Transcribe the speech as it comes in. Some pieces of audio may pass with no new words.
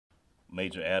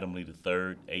Major Adam Lee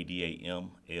III,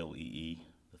 ADAMLEE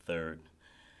III.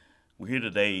 We're here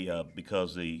today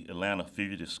because the Atlanta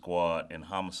Fugitive Squad and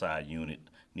Homicide Unit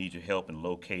need your help in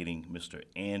locating Mr.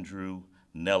 Andrew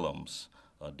Nellums,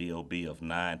 a DOB of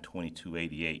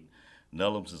 9/22/88.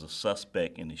 Nellums is a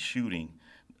suspect in the shooting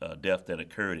death that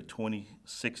occurred at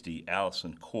 2060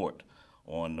 Allison Court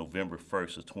on November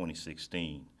 1st of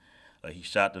 2016. He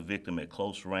shot the victim at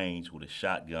close range with a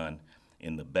shotgun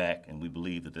in the back, and we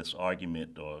believe that this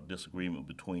argument or disagreement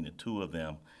between the two of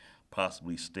them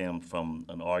possibly stemmed from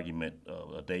an argument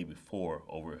a day before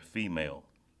over a female.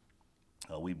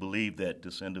 We believe that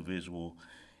this individual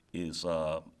is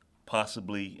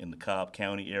possibly in the Cobb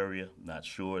County area, not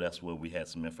sure. That's where we had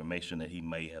some information that he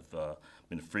may have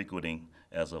been frequenting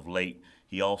as of late.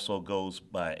 He also goes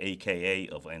by AKA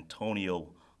of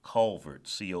Antonio Colvard,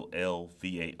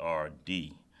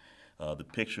 C-O-L-V-A-R-D. The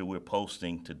picture we're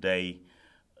posting today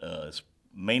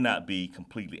may not be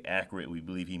completely accurate. We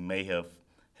believe he may have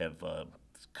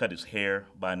cut his hair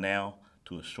by now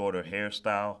to a shorter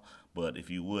hairstyle, but if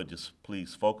you would, just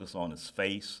please focus on his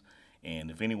face. And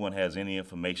if anyone has any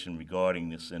information regarding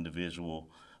this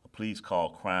individual, please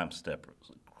call Crime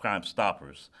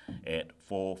Stoppers at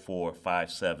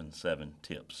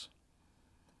 44577-TIPS.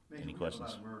 Any questions?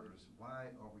 A lot of murders. Why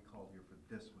are we called here for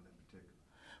this one in particular?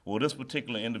 Well, this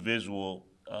particular individual,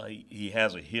 he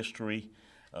has a history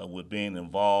with being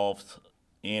involved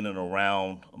in and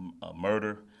around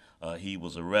murder. He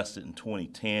was arrested in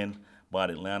 2010 by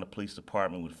the Atlanta Police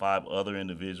Department with 5 other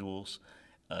individuals.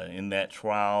 In that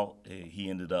trial, he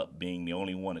ended up being the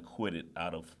only one acquitted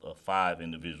out of 5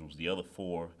 individuals. The other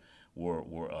 4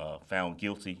 were found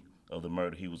guilty of the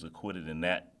murder. He was acquitted in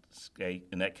that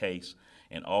case,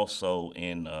 and also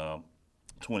in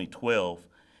 2012,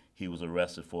 he was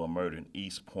arrested for a murder in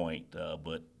East Point,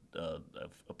 but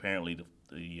apparently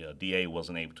the DA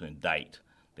wasn't able to indict.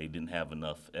 They didn't have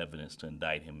enough evidence to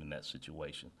indict him in that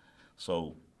situation.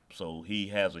 So he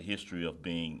has a history of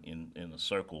being in a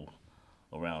circle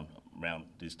around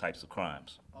these types of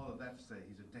crimes. All of that to say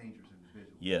he's a dangerous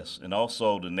individual. Yes, and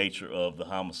also the nature of the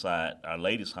homicide, our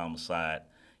latest homicide,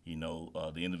 you know,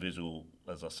 the individual,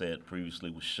 as I said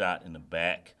previously, was shot in the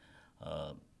back,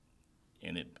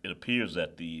 and it appears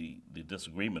that the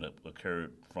disagreement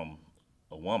occurred from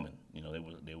a woman. You know,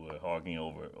 they were arguing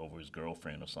over his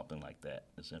girlfriend or something like that.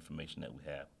 It's information that we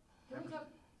have. Go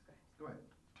ahead.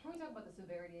 Can we talk about the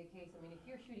severity of the case? I mean, if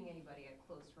you're shooting anybody at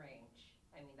close range,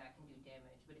 I mean, that can do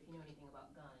damage. But if you know anything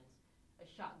about guns, a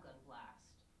shotgun blast,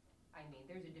 I mean,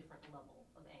 there's a different level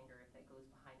of anger that goes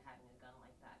behind having a gun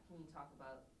like that. Can you talk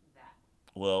about that?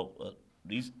 Well,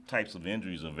 these types of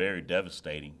injuries are very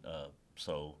devastating.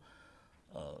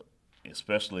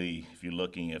 Especially if you're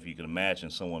looking, if you can imagine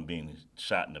someone being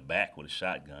shot in the back with a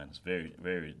shotgun, it's very,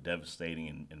 very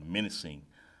devastating and menacing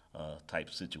type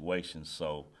situation.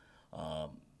 So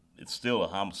it's still a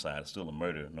homicide, it's still a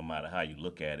murder, no matter how you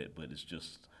look at it, but it's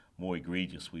just more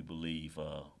egregious, we believe,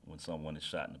 when someone is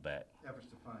shot in the back. Efforts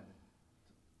to find him.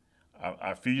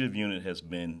 Our fugitive unit has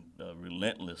been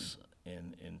relentless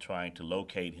in trying to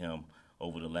locate him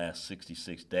over the last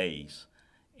 66 days.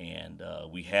 And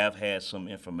we have had some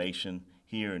information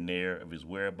here and there of his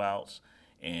whereabouts,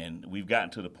 and we've gotten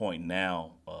to the point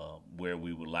now where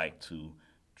we would like to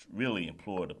really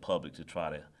implore the public to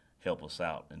try to help us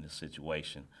out in this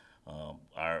situation.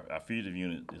 Our fugitive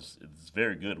unit is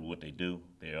very good at what they do.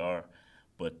 They are,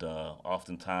 but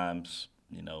oftentimes,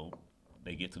 you know,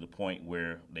 they get to the point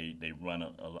where they run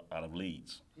out of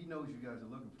leads. He knows you guys are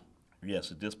looking for him.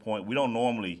 Yes, at this point, we don't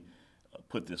normally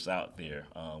put this out there.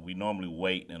 We normally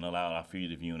wait and allow our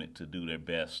fugitive unit to do their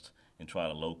best and try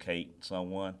to locate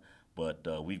someone, but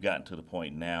we've gotten to the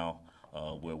point now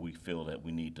where we feel that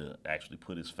we need to actually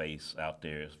put his face out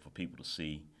there for people to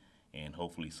see, and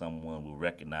hopefully someone will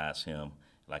recognize him.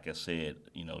 Like I said,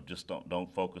 you know, just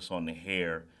don't focus on the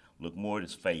hair. Look more at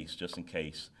his face, just in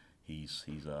case he's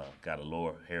got a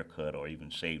lower haircut or even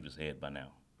shaved his head by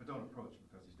now. But don't approach him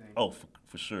because he's dangerous. Oh,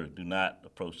 for sure. Do not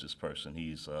approach this person.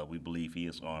 We believe he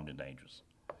is armed and dangerous.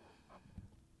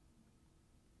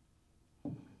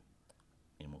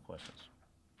 Any more questions?